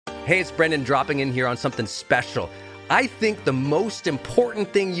Hey, it's Brendan dropping in here on something special. I think the most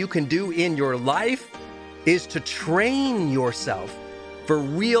important thing you can do in your life is to train yourself for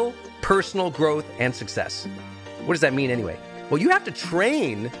real personal growth and success. What does that mean anyway? Well, you have to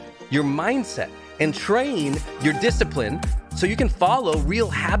train your mindset and train your discipline so you can follow real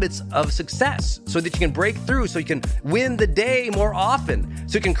habits of success, so that you can break through, so you can win the day more often,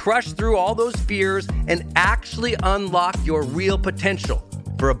 so you can crush through all those fears and actually unlock your real potential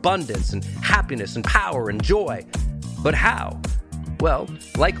for abundance and happiness and power and joy. But how? Well,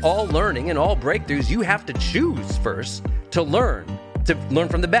 like all learning and all breakthroughs, you have to choose first to learn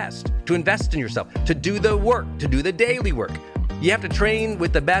from the best, to invest in yourself, to do the work, to do the daily work. You have to train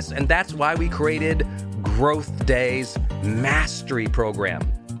with the best, and that's why we created Growth Day's Mastery Program.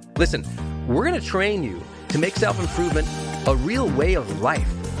 Listen, we're going to train you to make self-improvement a real way of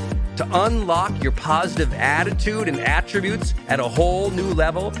life, to unlock your positive attitude and attributes at a whole new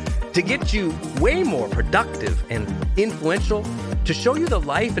level, to get you way more productive and influential, to show you the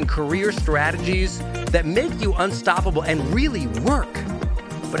life and career strategies that make you unstoppable and really work.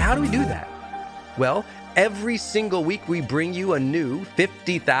 But how do we do that? Well, every single week we bring you a new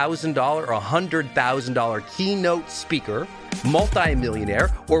 $50,000 or $100,000 keynote speaker, multimillionaire,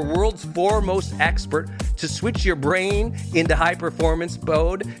 or world's foremost expert to switch your brain into high performance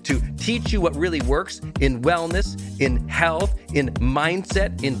mode, to teach you what really works in wellness, in health, in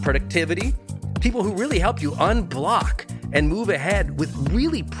mindset, in productivity. People who really help you unblock and move ahead with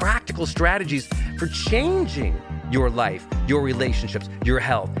really practical strategies for changing your life, your relationships, your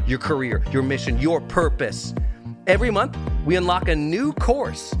health, your career, your mission, your purpose. Every month, we unlock a new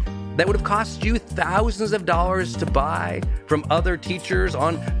course that would have cost you thousands of dollars to buy from other teachers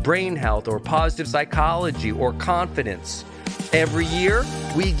on brain health or positive psychology or confidence. Every year,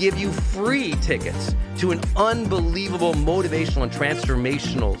 we give you free tickets to an unbelievable motivational and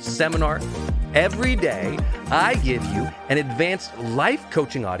transformational seminar. Every day, I give you an advanced life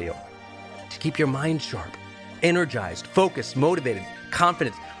coaching audio to keep your mind sharp, energized, focused, motivated,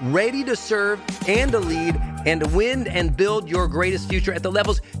 confident, ready to serve and to lead and to win and build your greatest future at the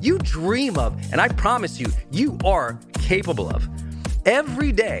levels you dream of. And I promise you, you are capable of.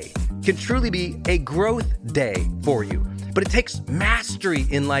 Every day can truly be a growth day for you. But it takes mastery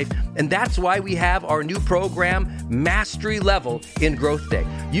in life, and that's why we have our new program, Mastery Level in Growth Day.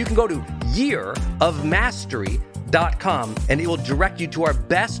 You can go to yearofmastery.com, and it will direct you to our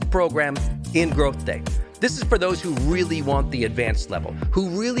best program in Growth Day. This is for those who really want the advanced level, who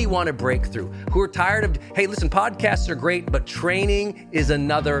really want to break through, who are tired of, hey, listen, podcasts are great, but training is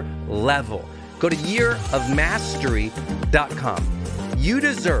another level. Go to yearofmastery.com. You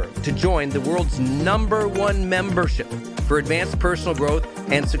deserve to join the world's #1 membership for advanced personal growth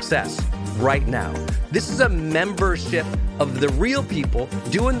and success right now. This is a membership of the real people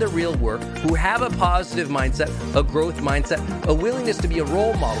doing the real work, who have a positive mindset, a growth mindset, a willingness to be a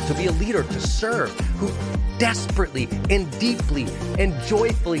role model, to be a leader, to serve, who desperately and deeply and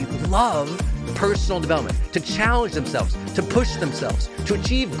joyfully love personal development, to challenge themselves, to push themselves, to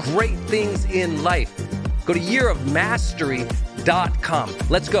achieve great things in life. Go to yearofmastery.com.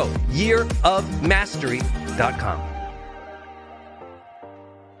 Let's go. yearofmastery.com.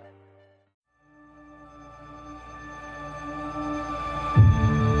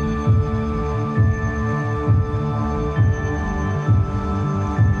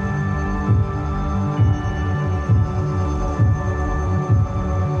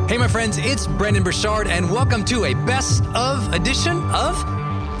 Hey, my friends, it's Brendan Burchard, and welcome to a best of edition of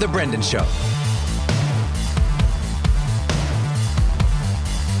The Brendan Show.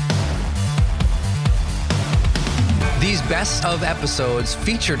 These best of episodes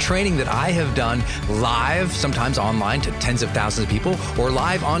feature training that I have done live, sometimes online to tens of thousands of people, or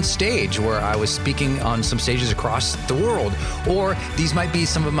live on stage where I was speaking on some stages across the world. Or these might be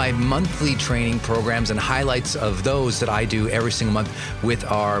some of my monthly training programs and highlights of those that I do every single month with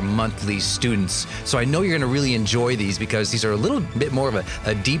our monthly students. So I know you're going to really enjoy these because these are a little bit more of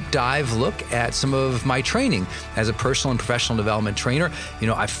a deep dive look at some of my training as a personal and professional development trainer. You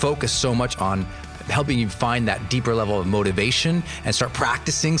know, I focus so much on helping you find that deeper level of motivation and start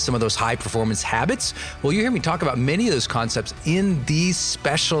practicing some of those high performance habits. Well, you hear me talk about many of those concepts in these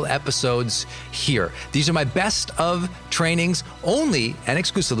special episodes here. These are my best of trainings only and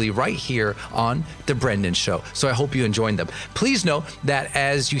exclusively right here on The Brendan Show. So I hope you enjoyed them. Please know that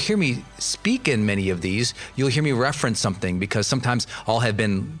as you hear me speak in many of these, you'll hear me reference something because sometimes I'll have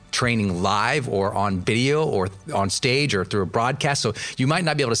been training live or on video or on stage or through a broadcast. So you might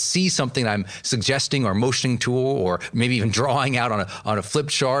not be able to see something that I'm suggesting or motioning to, or maybe even drawing out on a flip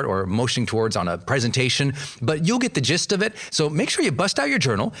chart or motioning towards on a presentation, but you'll get the gist of it. So make sure you bust out your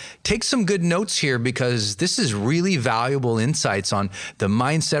journal, take some good notes here, because this is really valuable insights on the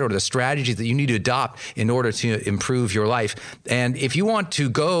mindset or the strategies that you need to adopt in order to improve your life. And if you want to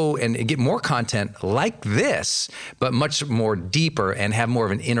go and get more content like this, but much more deeper and have more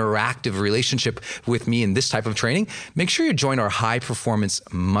of an interactive relationship with me in this type of training, make sure you join our High Performance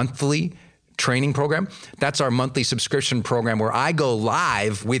Monthly training program. That's our monthly subscription program where I go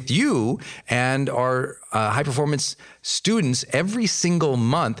live with you and our high performance students every single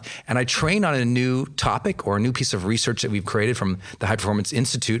month. And I train on a new topic or a new piece of research that we've created from the High Performance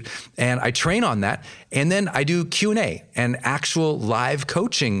Institute. And I train on that. And then I do Q&A and actual live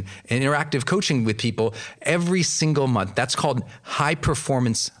coaching and interactive coaching with people every single month. That's called High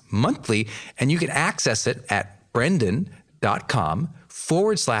Performance Monthly. And you can access it at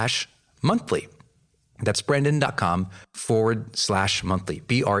brendon.com/monthly. That's brendon.com/monthly,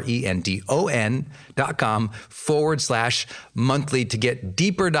 BRENDON.com/monthly to get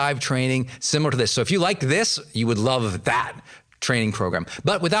deeper dive training similar to this. So if you like this, you would love that training program.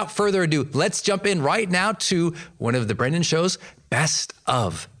 But without further ado, let's jump in right now to one of the Brendon Show's best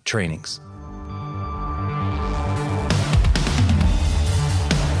of trainings.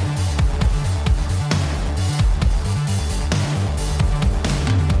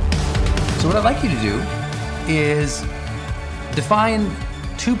 So what I'd like you to do is define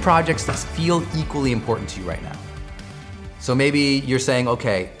 2 projects that feel equally important to you right now. So maybe you're saying,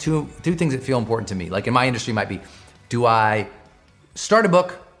 okay, two things that feel important to me. Like in my industry might be, do I start a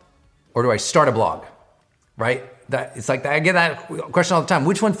book or do I start a blog, right? It's like, I get that question all the time.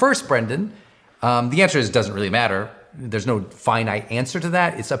 Which one first, Brendon? The answer is it doesn't really matter. There's no finite answer to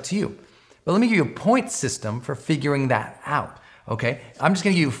that. It's up to you. But let me give you a point system for figuring that out. Okay, I'm just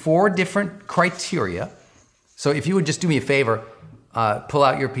gonna give you 4 different criteria. So if you would just do me a favor, pull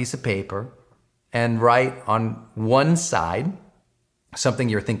out your piece of paper and write on one side something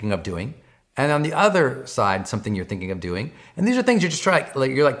you're thinking of doing, and on the other side something you're thinking of doing. And these are things you're just trying,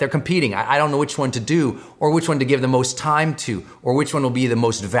 you're like they're competing. I don't know which one to do, or which one to give the most time to, or which one will be the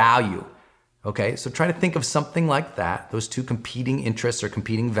most value. Okay, so try to think of something like that, those 2 competing interests or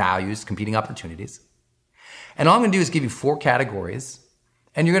competing values, competing opportunities. And all I'm gonna do is give you 4 categories,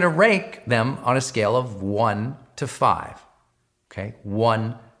 and you're gonna rank them on a scale of 1 to 5. Okay,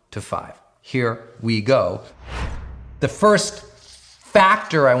 1 to 5. Here we go. The first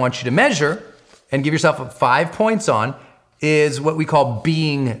factor I want you to measure and give yourself 5 points on is what we call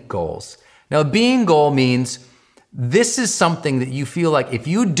being goals. Now, a being goal means this is something that you feel like if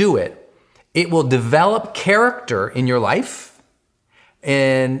you do it, it will develop character in your life.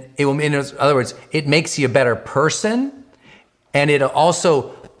 And it will, in other words, it makes you a better person, and it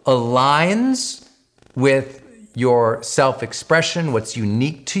also aligns with your self-expression, what's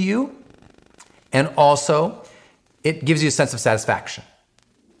unique to you, and also it gives you a sense of satisfaction,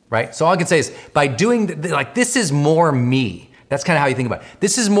 right? So all I can say is by doing, like, this is more me. That's kind of how you think about it.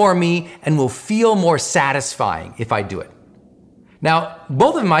 This is more me and will feel more satisfying if I do it. Now,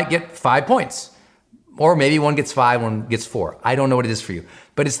 both of them might get 5 points. Or maybe one gets 5, one gets 4. I don't know what it is for you.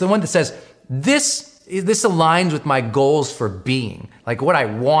 But it's the one that says, this aligns with my goals for being. Like what I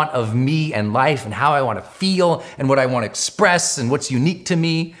want of me and life and how I want to feel and what I want to express and what's unique to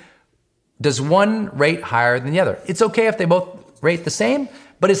me. Does one rate higher than the other? It's okay if they both rate the same,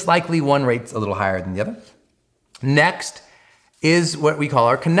 but it's likely one rates a little higher than the other. Next is what we call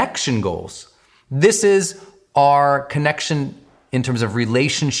our connection goals. This is our connection in terms of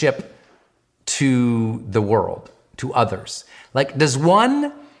relationship to the world, to others. Like, is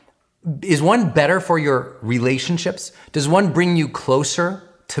one better for your relationships? Does one bring you closer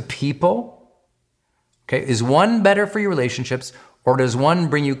to people? Okay, is one better for your relationships, or does one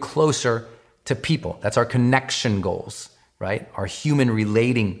bring you closer to people? That's our connection goals, right? Our human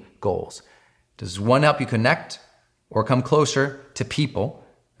relating goals. Does one help you connect or come closer to people?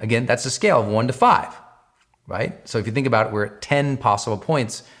 Again, that's a scale of 1 to 5, right? So if you think about it, we're at 10 possible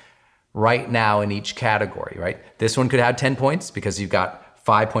points right now in each category, right? This one could have 10 points because you've got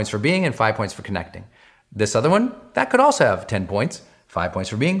 5 points for being and 5 points for connecting. This other one, that could also have 10 points, 5 points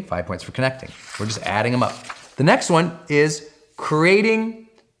for being, 5 points for connecting. We're just adding them up. The next one is creating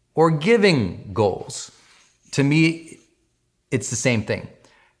or giving goals. To me, it's the same thing.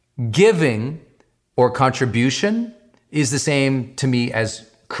 Giving or contribution is the same to me as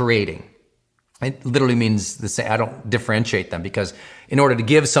creating. It literally means the same. I don't differentiate them because in order to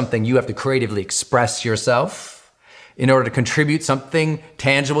give something, you have to creatively express yourself. In order to contribute something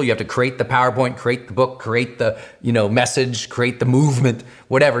tangible, you have to create the PowerPoint, create the book, create the message, create the movement,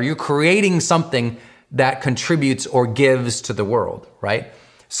 whatever. You're creating something that contributes or gives to the world, right?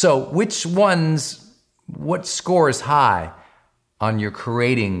 So what scores high on your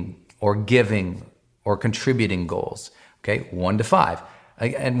creating or giving or contributing goals? Okay, 1 to 5.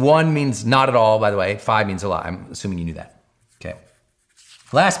 And 1 means not at all, by the way. 5 means a lot. I'm assuming you knew that. Okay.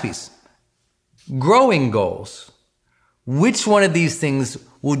 Last piece. Growing goals. Which one of these things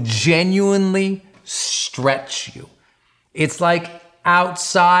will genuinely stretch you? It's like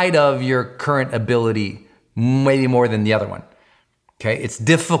outside of your current ability, maybe more than the other one. Okay, it's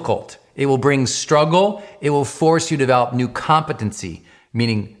difficult. It will bring struggle. It will force you to develop new competency,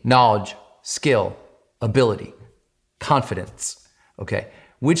 meaning knowledge, skill, ability, confidence. Okay,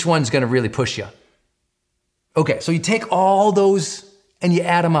 which one's gonna really push you? Okay, so you take all those and you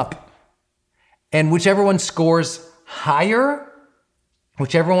add them up. And whichever one scores higher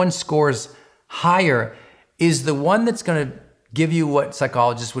is the one that's gonna give you what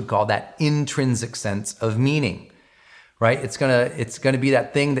psychologists would call that intrinsic sense of meaning, right? It's gonna be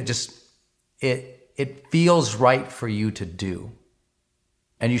that thing that just, it feels right for you to do.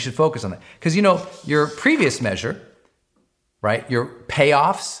 And you should focus on that. Because your previous measure, right? Your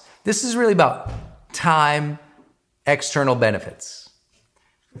payoffs, this is really about time, external benefits.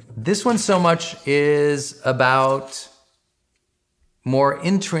 This one so much is about more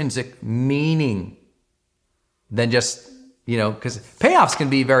intrinsic meaning than just, because payoffs can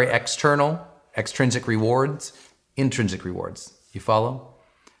be very extrinsic rewards, intrinsic rewards. You follow?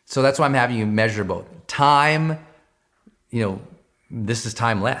 So that's why I'm having you measure both. Time, this is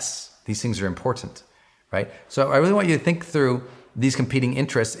timeless. These things are important, right? So I really want you to think through these competing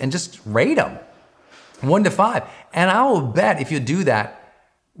interests and just rate them 1 to 5. And I will bet if you do that,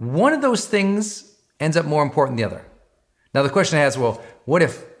 one of those things ends up more important than the other. Now the question is, well, what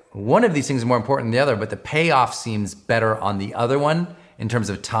if one of these things is more important than the other, but the payoff seems better on the other one in terms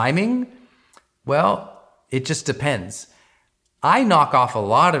of timing? Well, it just depends. I knock off a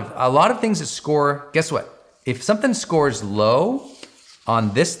lot of things that score. Guess what? If something scores low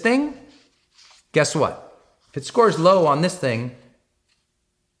on this thing, guess what? If it scores low on this thing,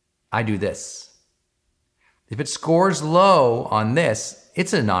 I do this. If it scores low on this,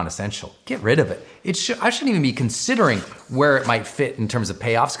 it's a non-essential. Get rid of it. I shouldn't even be considering where it might fit in terms of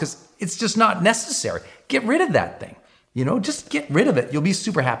payoffs because it's just not necessary. Get rid of that thing. Just get rid of it. You'll be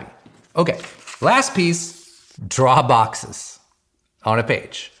super happy. Okay, last piece, draw boxes on a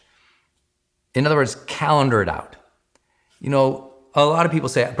page. In other words, calendar it out. A lot of people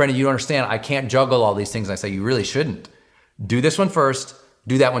say, Brendan, you don't understand. I can't juggle all these things. And I say, you really shouldn't. Do this one first.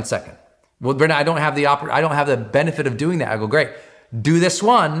 Do that one second. Well, Brendan, I don't have the benefit of doing that. I go, great. Do this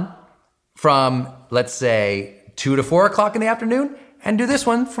one from, let's say, 2 to 4 o'clock in the afternoon, and do this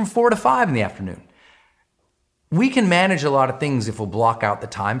one from 4 to 5 in the afternoon. We can manage a lot of things if we'll block out the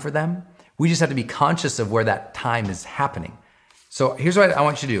time for them. We just have to be conscious of where that time is happening. So here's what I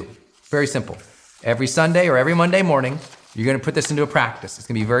want you to do. Very simple. Every Sunday or every Monday morning, you're gonna put this into a practice. It's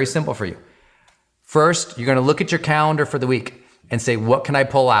gonna be very simple for you. First, you're gonna look at your calendar for the week and say, what can I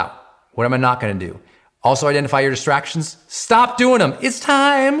pull out? What am I not gonna do? Also identify your distractions. Stop doing them. It's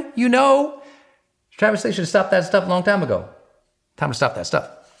time, Travis, they should have stopped that stuff a long time ago. Time to stop that stuff.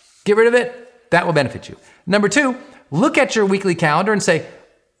 Get rid of it. That will benefit you. Number 2, look at your weekly calendar and say,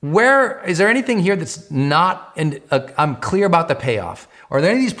 is there anything here that's not, I'm clear about the payoff? Or are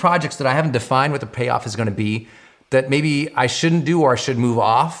there any of these projects that I haven't defined what the payoff is gonna be that maybe I shouldn't do or I should move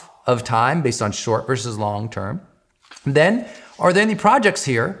off of time based on short versus long term? Then, are there any projects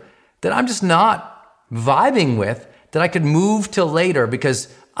here that I'm just not vibing with that I could move till later because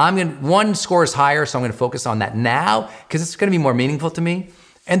one scores higher, so I'm gonna focus on that now because it's gonna be more meaningful to me.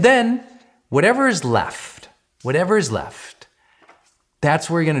 And then whatever is left, that's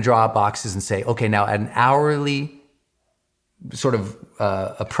where you're gonna draw boxes and say, okay, now at an hourly sort of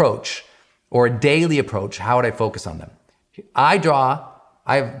approach or a daily approach, how would I focus on them?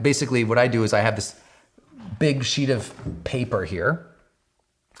 Basically what I do is I have this big sheet of paper here.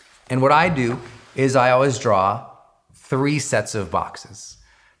 And what I do is I always draw 3 sets of boxes.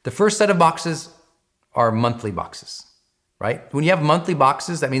 The first set of boxes are monthly boxes, right? When you have monthly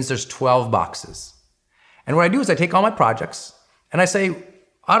boxes, that means there's 12 boxes. And what I do is I take all my projects and I say,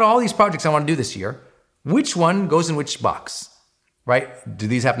 out of all these projects I want to do this year, which one goes in which box, right? Do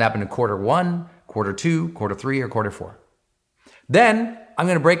these happen to happen in quarter 1, quarter 2, quarter 3, or quarter 4? Then I'm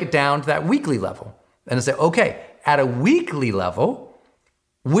going to break it down to that weekly level and I say, okay, at a weekly level,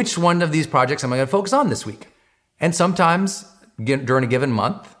 which one of these projects am I going to focus on this week? And sometimes during a given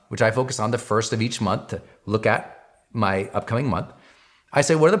month, which I focus on the first of each month to look at my upcoming month, I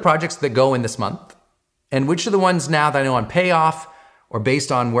say, what are the projects that go in this month? And which are the ones now that I know on payoff or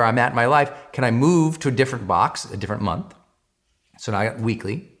based on where I'm at in my life, can I move to a different box, a different month? So now I got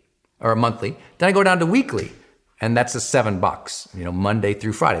weekly or monthly. Then I go down to weekly, and that's a $7, Monday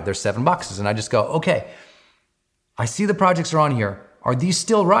through Friday. There's 7 boxes. And I just go, okay, I see the projects are on here. Are these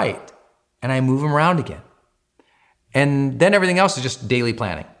still right? And I move them around again. And then everything else is just daily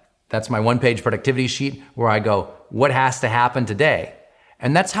planning. That's my 1-page productivity sheet where I go, what has to happen today?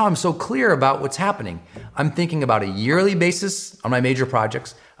 And that's how I'm so clear about what's happening. I'm thinking about a yearly basis on my major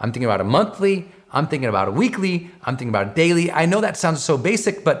projects. I'm thinking about a monthly. I'm thinking about a weekly. I'm thinking about a daily. I know that sounds so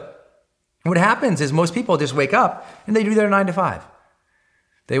basic, but what happens is most people just wake up and they do their 9 to 5.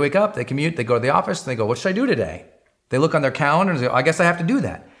 They wake up, they commute, they go to the office, and they go, what should I do today? They look on their calendar and say, I guess I have to do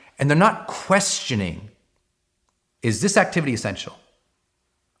that. And they're not questioning, is this activity essential?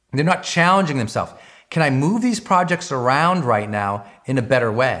 They're not challenging themselves. Can I move these projects around right now in a better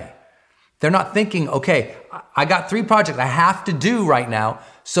way? They're not thinking, okay, I got 3 projects I have to do right now,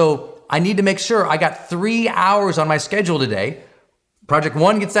 so I need to make sure I got 3 hours on my schedule today. Project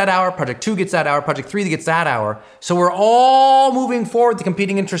 1 gets that hour, project 2 gets that hour, project 3 gets that hour. So we're all moving forward the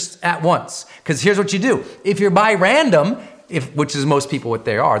competing interests at once. Because here's what you do. If you're by random, which is most people what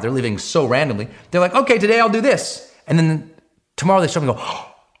they are, they're living so randomly, they're like, okay, today I'll do this. And then tomorrow they show up and go, oh,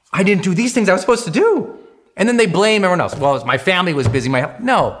 I didn't do these things I was supposed to do. And then they blame everyone else. Well, my family was busy.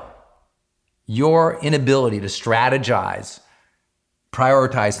 No. Your inability to strategize,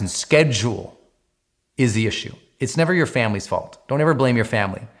 prioritize, and schedule is the issue. It's never your family's fault. Don't ever blame your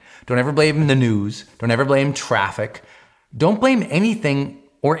family. Don't ever blame the news. Don't ever blame traffic. Don't blame anything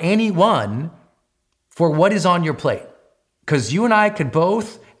or anyone for what is on your plate. Because you and I could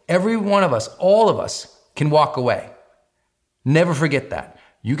both, every one of us, all of us, can walk away. Never forget that.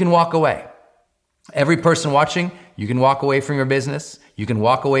 You can walk away. Every person watching, you can walk away from your business. You can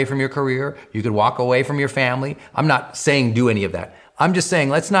walk away from your career. You can walk away from your family. I'm not saying do any of that. I'm just saying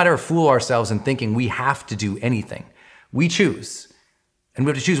let's not ever fool ourselves in thinking we have to do anything. We choose. And we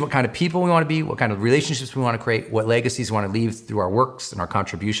have to choose what kind of people we want to be, what kind of relationships we want to create, what legacies we want to leave through our works and our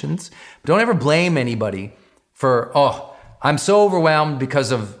contributions. But don't ever blame anybody for, oh, I'm so overwhelmed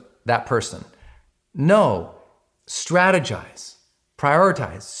because of that person. No. Strategize,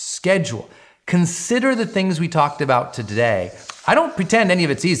 prioritize, schedule. Consider the things we talked about today. I don't pretend any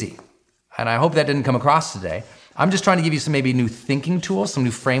of it's easy, and I hope that didn't come across today. I'm just trying to give you some maybe new thinking tools, some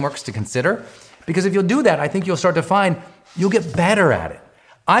new frameworks to consider, because if you'll do that, I think you'll start to find you'll get better at it.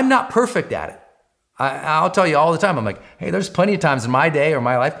 I'm not perfect at it. I'll tell you all the time, I'm like, hey, there's plenty of times in my day or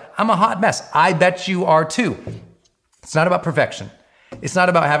my life, I'm a hot mess. I bet you are too. It's not about perfection. It's not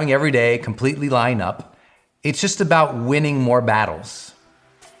about having every day completely line up. It's just about winning more battles.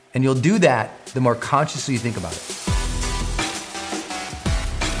 And you'll do that the more consciously you think about it.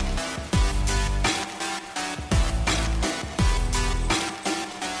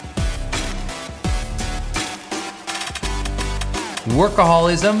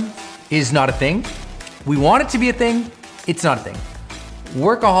 Workaholism is not a thing. We want it to be a thing. It's not a thing.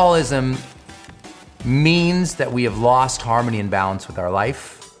 Workaholism means that we have lost harmony and balance with our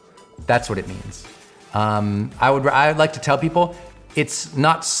life. That's what it means. I'd like to tell people it's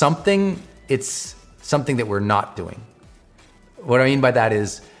not something, it's something that we're not doing. What I mean by that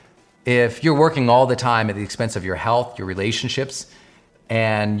is if you're working all the time at the expense of your health, your relationships,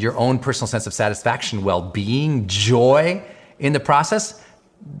 and your own personal sense of satisfaction, well-being, joy in the process,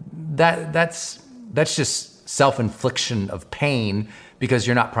 that's just self-infliction of pain because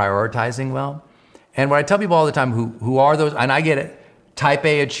you're not prioritizing well. And what I tell people all the time who are those, and I get it, type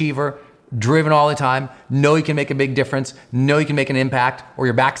A achiever, driven all the time, know you can make a big difference, know you can make an impact, or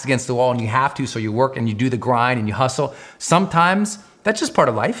your back's against the wall and you have to, so you work and you do the grind and you hustle. Sometimes that's just part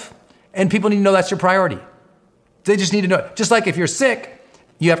of life, and people need to know that's your priority. They just need to know it. Just like if you're sick,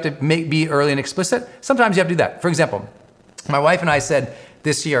 you have to be early and explicit. Sometimes you have to do that. For example, my wife and I said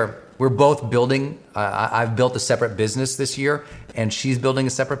this year, we're both building, I've built a separate business this year, and she's building a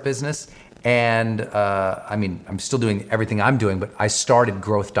separate business. And I'm still doing everything I'm doing, but I started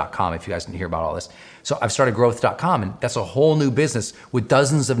growth.com, if you guys didn't hear about all this. So I've started growth.com, and that's a whole new business with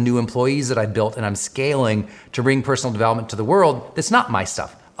dozens of new employees that I built, and I'm scaling to bring personal development to the world. That's not my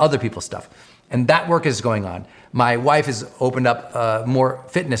stuff, other people's stuff. And that work is going on. My wife has opened up more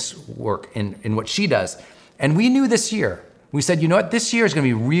fitness work in what she does. And we knew this year, we said, you know what, this year is gonna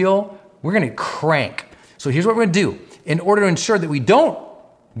be real, we're gonna crank. So here's what we're gonna do. In order to ensure that we don't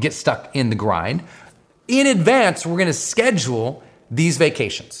get stuck in the grind, in advance, we're gonna schedule these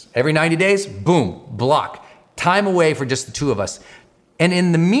vacations. Every 90 days, boom, block. Time away for just the two of us. And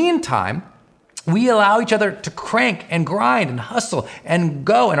in the meantime, We allow each other to crank and grind and hustle and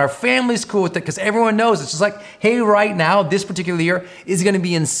go, and our family's cool with it because everyone knows it's just like, hey, right now, this particular year is gonna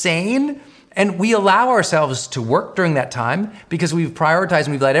be insane. And we allow ourselves to work during that time because we've prioritized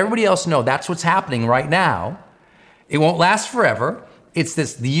and we've let everybody else know that's what's happening right now. It won't last forever. It's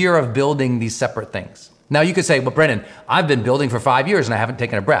the year of building these separate things. Now you could say, well, Brendan, I've been building for 5 years and I haven't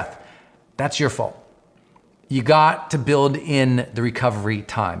taken a breath. That's your fault. You got to build in the recovery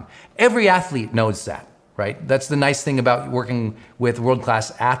time. Every athlete knows that, right? That's the nice thing about working with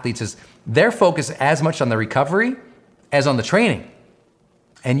world-class athletes is they're focused as much on the recovery as on the training.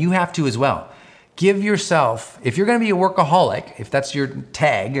 And you have to as well. Give yourself, if you're gonna be a workaholic, if that's your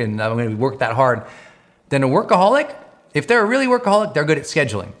tag and I'm gonna work that hard, then a workaholic, if they're a really workaholic, they're good at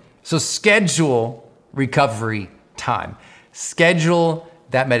scheduling. So schedule recovery time. Schedule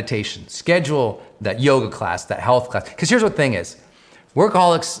that meditation. Schedule that yoga class, that health class. Because here's what the thing is.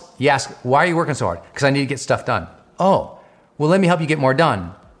 Workaholics, you ask, why are you working so hard? Because I need to get stuff done. Oh, well, let me help you get more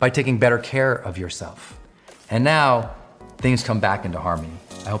done by taking better care of yourself. And now things come back into harmony.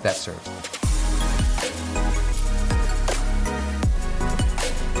 I hope that serves.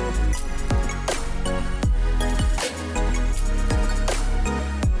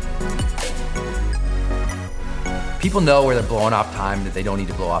 People know where they're blowing off time that they don't need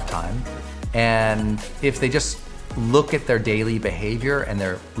to blow off time. And if they just look at their daily behavior and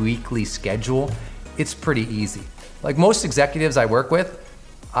their weekly schedule, it's pretty easy. Like most executives I work with,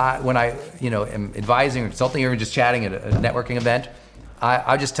 when I am advising or consulting or just chatting at a networking event,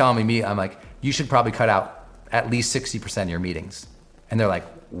 I just tell them I'm like, you should probably cut out at least 60% of your meetings. And they're like,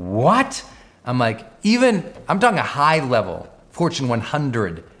 what? I'm like, I'm talking a high level, Fortune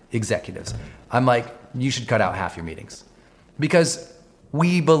 100 executives. I'm like, you should cut out half your meetings. Because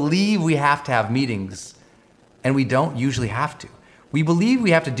we believe we have to have meetings and we don't usually have to. We believe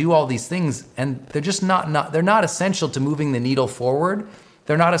we have to do all these things and they're just they're not essential to moving the needle forward.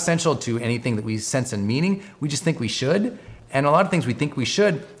 They're not essential to anything that we sense in meaning. We just think we should. And a lot of things we think we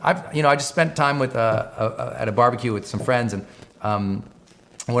should. I just spent time with at a barbecue with some friends, and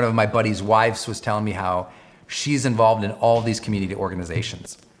one of my buddy's wives was telling me how she's involved in all these community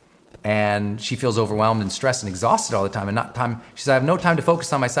organizations. And she feels overwhelmed and stressed and exhausted all the time and not time. She said, I have no time to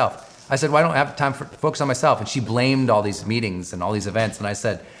focus on myself. I said, well, I don't have time to focus on myself. And she blamed all these meetings and all these events. And I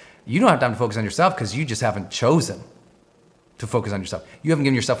said, you don't have time to focus on yourself because you just haven't chosen to focus on yourself. You haven't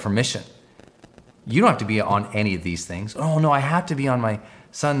given yourself permission. You don't have to be on any of these things. Oh no, I have to be on my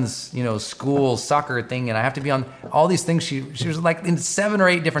son's, school soccer thing, and I have to be on all these things. She was like in 7 or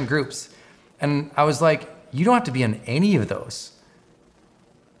 8 different groups. And I was like, you don't have to be on any of those.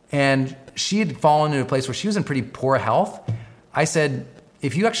 And she had fallen into a place where she was in pretty poor health. I said,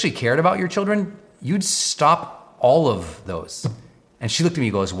 if you actually cared about your children, you'd stop all of those. And she looked at me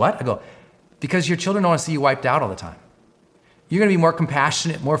and goes, what? I go, because your children don't want to see you wiped out all the time. You're gonna be more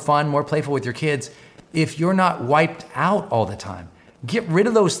compassionate, more fun, more playful with your kids if you're not wiped out all the time. Get rid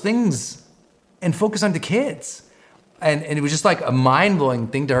of those things and focus on the kids. And it was just like a mind-blowing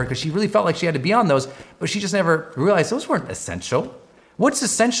thing to her because she really felt like she had to be on those, but she just never realized those weren't essential. What's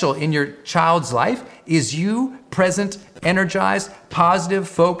essential in your child's life is you present, energized, positive,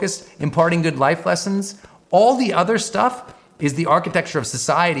 focused, imparting good life lessons. All the other stuff is the architecture of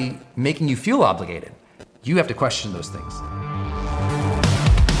society making you feel obligated. You have to question those things.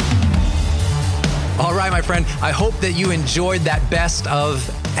 All right, my friend, I hope that you enjoyed that best of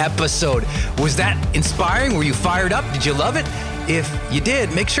episode. Was that inspiring? Were you fired up? Did you love it? If you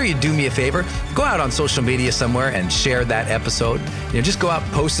did, make sure you do me a favor. Go out on social media somewhere and share that episode. Just go out,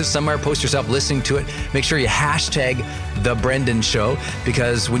 post it somewhere, post yourself listening to it. Make sure you hashtag The Brendan Show,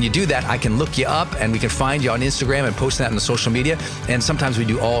 because when you do that, I can look you up and we can find you on Instagram and post that on the social media. And sometimes we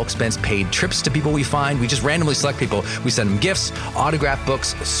do all expense paid trips to people we find. We just randomly select people. We send them gifts, autographed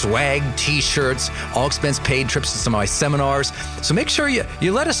books, swag, t-shirts, all expense paid trips to some of my seminars. So make sure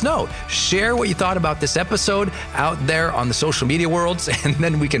you let us know. Share what you thought about this episode out there on the social media worlds, and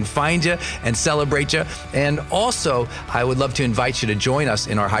then we can find you and celebrate you. And also, I would love to invite you to join us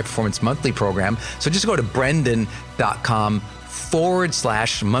in our High Performance Monthly program. So just go to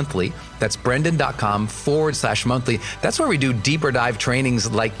brendan.com/monthly. That's brendan.com/monthly. That's where we do deeper dive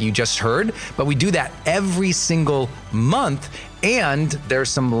trainings like you just heard, but we do that every single month. And there's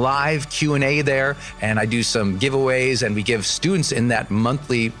some live Q&A there, and I do some giveaways, and we give students in that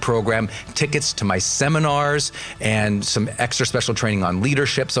monthly program tickets to my seminars and some extra special training on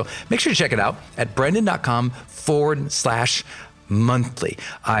leadership. So make sure you check it out at brendan.com/monthly. monthly.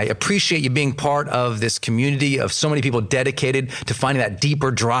 I appreciate you being part of this community of so many people dedicated to finding that deeper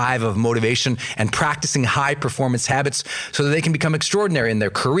drive of motivation and practicing high performance habits so that they can become extraordinary in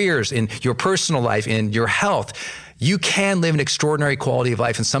their careers, in your personal life, in your health. You can live an extraordinary quality of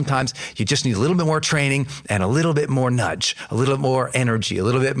life, and sometimes you just need a little bit more training and a little bit more nudge, a little bit more energy, a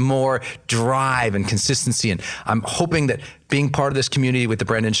little bit more drive and consistency. And I'm hoping that being part of this community with The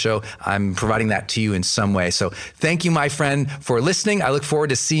Brendon Show, I'm providing that to you in some way. So thank you, my friend, for listening. I look forward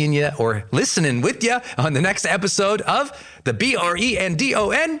to seeing you or listening with you on the next episode of the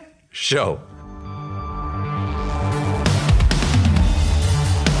BRENDON Show.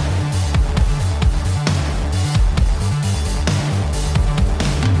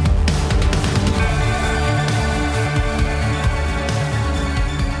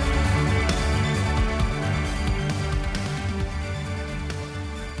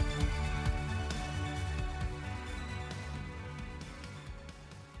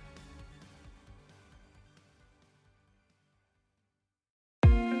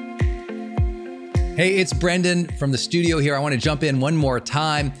 Hey, it's Brendon from the studio here. I want to jump in one more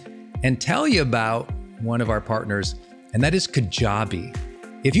time and tell you about one of our partners, and that is Kajabi.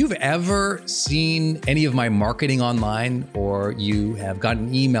 If you've ever seen any of my marketing online, or you have gotten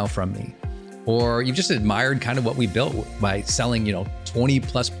an email from me, or you've just admired kind of what we built by selling, 20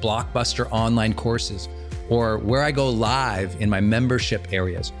 plus blockbuster online courses, or where I go live in my membership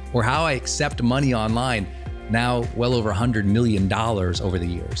areas, or how I accept money online, now well over $100 million over the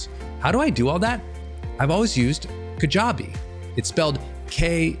years. How do I do all that? I've always used Kajabi. It's spelled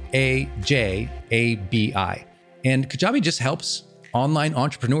Kajabi. And Kajabi just helps online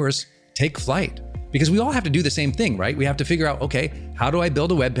entrepreneurs take flight, because we all have to do the same thing, right? We have to figure out, okay, how do I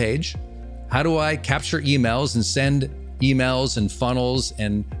build a web page? How do I capture emails and send emails and funnels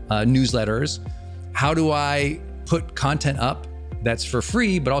and newsletters? How do I put content up that's for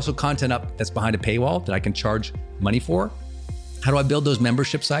free, but also content up that's behind a paywall that I can charge money for? How do I build those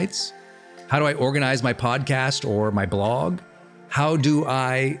membership sites? How do I organize my podcast or my blog? How do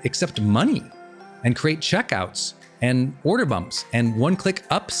I accept money and create checkouts and order bumps and one-click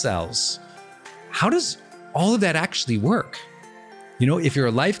upsells? How does all of that actually work? If you're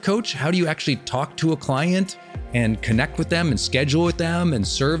a life coach, how do you actually talk to a client and connect with them and schedule with them and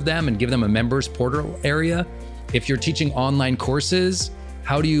serve them and give them a members portal area? If you're teaching online courses,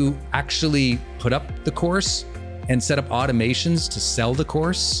 how do you actually put up the course and set up automations to sell the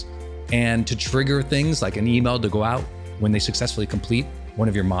course and to trigger things like an email to go out when they successfully complete one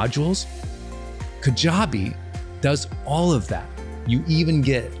of your modules? Kajabi does all of that. You even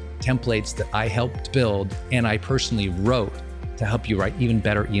get templates that I helped build and I personally wrote to help you write even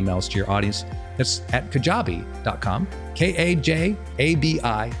better emails to your audience. That's at kajabi.com, Kajabi.com.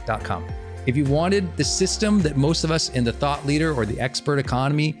 If you wanted the system that most of us in the thought leader or the expert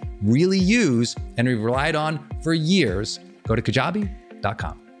economy really use and we've relied on for years, go to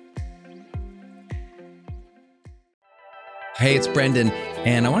kajabi.com. Hey, it's Brendon,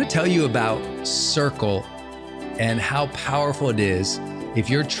 and I want to tell you about Circle and how powerful it is if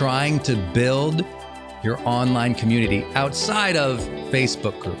you're trying to build your online community outside of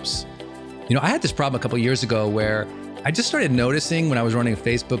Facebook groups. I had this problem a couple of years ago where I just started noticing when I was running a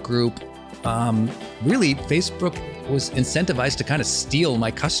Facebook group, really Facebook was incentivized to kind of steal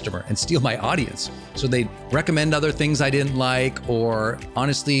my customer and steal my audience. So they'd recommend other things I didn't like, or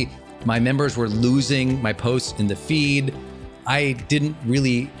honestly, my members were losing my posts in the feed. I didn't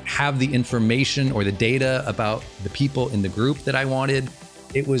really have the information or the data about the people in the group that I wanted.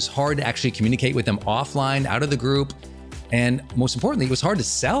 It was hard to actually communicate with them offline, out of the group. And most importantly, it was hard to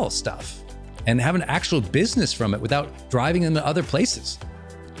sell stuff and have an actual business from it without driving them to other places.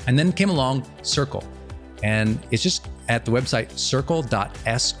 And then came along Circle. And it's just at the website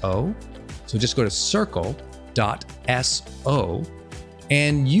circle.so. So just go to circle.so.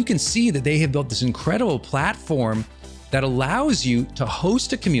 And you can see that they have built this incredible platform that allows you to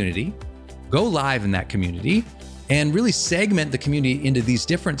host a community, go live in that community, and really segment the community into these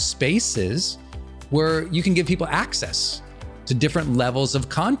different spaces where you can give people access to different levels of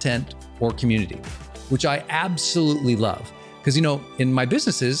content or community, which I absolutely love. Because, in my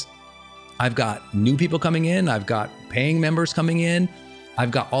businesses, I've got new people coming in, I've got paying members coming in,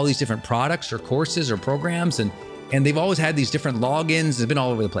 I've got all these different products or courses or programs, and they've always had these different logins. It's been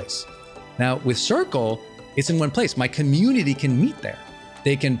all over the place. Now with Circle, it's in one place. My community can meet there.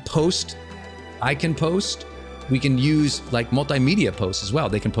 They can post, I can post. We can use like multimedia posts as well.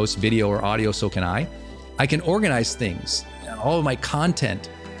 They can post video or audio, so can I. I can organize things, all of my content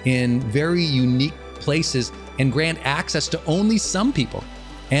in very unique places and grant access to only some people.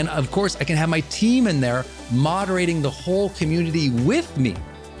 And of course, I can have my team in there moderating the whole community with me.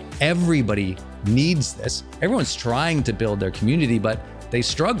 Everybody needs this. Everyone's trying to build their community, but they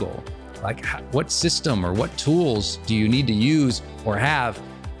struggle. Like, what system or what tools do you need to use or have?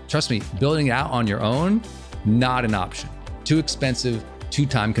 Trust me, building it out on your own, not an option. Too expensive, too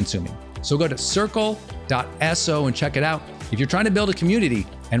time consuming. So go to circle.so and check it out. If you're trying to build a community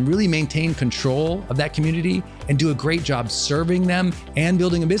and really maintain control of that community and do a great job serving them and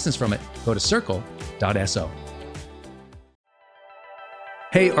building a business from it, go to circle.so.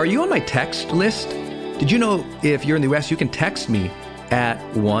 Hey, are you on my text list? Did you know if you're in the US, you can text me at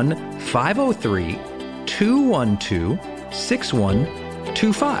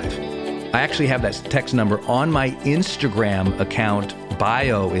 1-503-212-6125. I actually have that text number on my Instagram account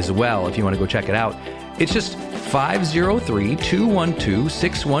bio as well, if you want to go check it out. It's just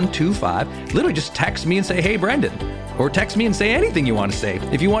 503-212-6125. Literally just text me and say, hey, Brendon. Or text me and say anything you want to say.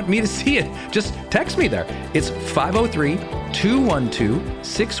 If you want me to see it, just text me there. It's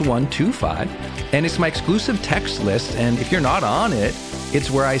 503-212-6125. And it's my exclusive text list. And if you're not on it, it's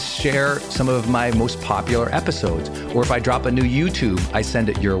where I share some of my most popular episodes. Or if I drop a new YouTube, I send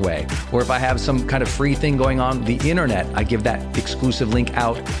it your way. Or if I have some kind of free thing going on the internet, I give that exclusive link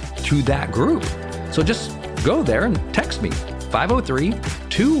out to that group. So just go there and text me,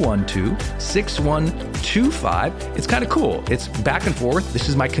 503-212-6125. It's kind of cool. It's back and forth. This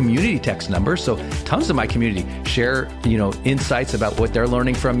is my community text number. So tons of my community share, insights about what they're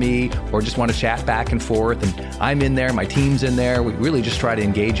learning from me, or just want to chat back and forth. And I'm in there, my team's in there. We really just try to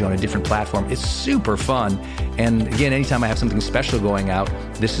engage you on a different platform. It's super fun. And again, anytime I have something special going out,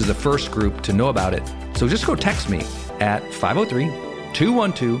 this is the first group to know about it. So just go text me at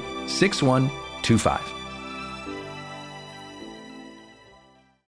 503-212-6125.